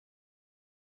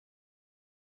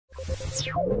At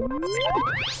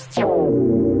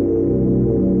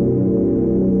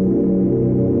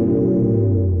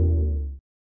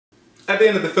the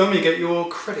end of the film you get your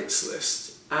credits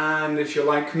list, and if you're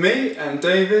like me and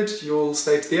David, you'll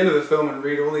stay to the end of the film and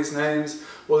read all these names,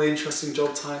 all the interesting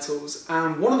job titles,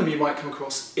 and one of them you might come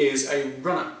across is a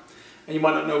runner. And you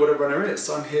might not know what a runner is,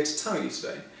 so I'm here to tell you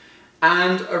today.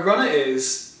 And a runner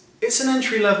it's an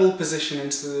entry-level position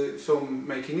into the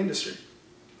filmmaking industry.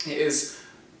 It is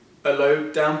a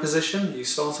low-down position. You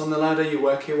start on the ladder, you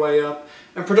work your way up,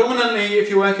 and predominantly if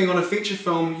you're working on a feature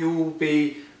film you will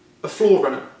be a floor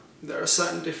runner. There are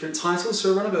certain different titles for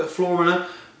a runner, but a floor runner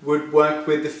would work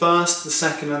with the first, the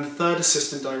second and the third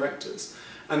assistant directors.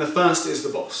 And the first is the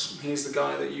boss. He's the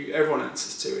guy that everyone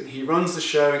answers to, and he runs the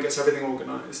show and gets everything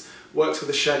organised, works with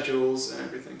the schedules and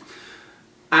everything.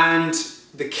 And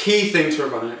the key thing to a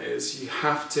runner is you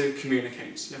have to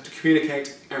communicate. You have to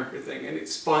communicate everything, and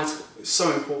it's vital, it's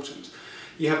so important.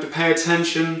 You have to pay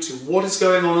attention to what is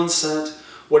going on set,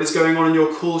 what is going on in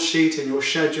your call sheet, in your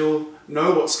schedule,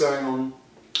 know what's going on,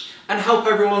 and help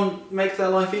everyone make their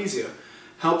life easier.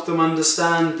 Help them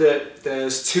understand that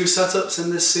there's 2 setups in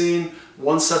this scene,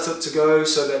 1 setup to go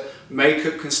so that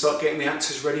makeup can start getting the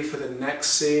actors ready for the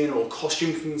next scene, or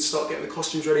costume can start getting the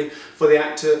costumes ready for the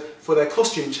actor for their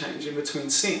costume change in between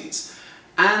scenes.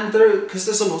 And because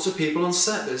there's a lot of people on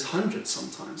set, there's hundreds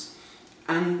sometimes,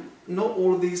 and not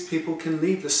all of these people can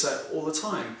leave the set all the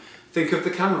time. Think of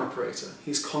the camera operator.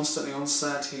 He's constantly on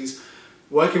set, he's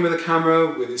working with the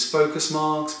camera, with his focus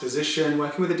marks, position,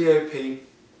 working with the DOP.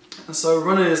 And so a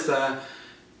runner is there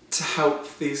to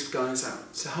help these guys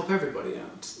out, to help everybody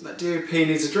out. That DOP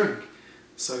needs a drink.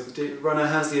 So the runner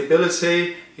has the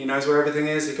ability, he knows where everything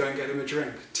is, you go and get him a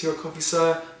drink. Tea or coffee,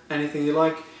 sir, anything you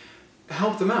like,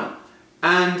 help them out.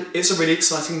 And it's a really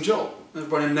exciting job. The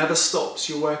runner never stops.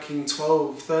 You're working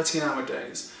 12, 13-hour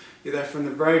days. You're there from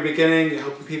the very beginning, you're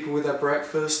helping people with their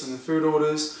breakfast and the food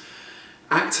orders.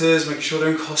 Actors, making sure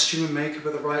they're in costume and makeup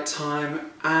at the right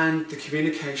time, and the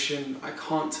communication. I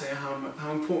can't tell you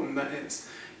how important that is.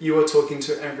 You are talking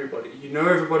to everybody. You know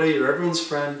everybody, you're everyone's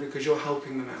friend because you're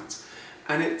helping them out.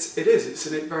 And it's a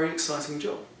very exciting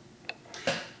job.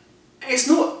 It's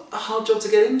not a hard job to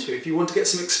get into. If you want to get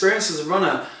some experience as a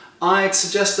runner, I'd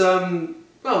suggest,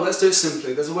 well, let's do it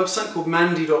simply. There's a website called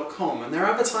Mandy.com, and they're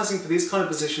advertising for these kind of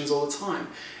positions all the time.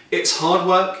 It's hard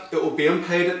work, it will be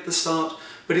unpaid at the start,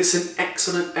 but it's an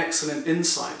excellent, excellent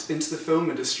insight into the film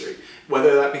industry,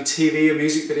 whether that be TV, a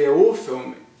music video or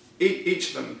film, each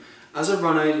of them. As a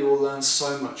runner you will learn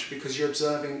so much because you're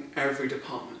observing every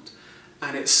department,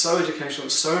 and it's so educational,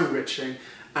 it's so enriching,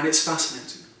 and it's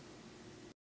fascinating.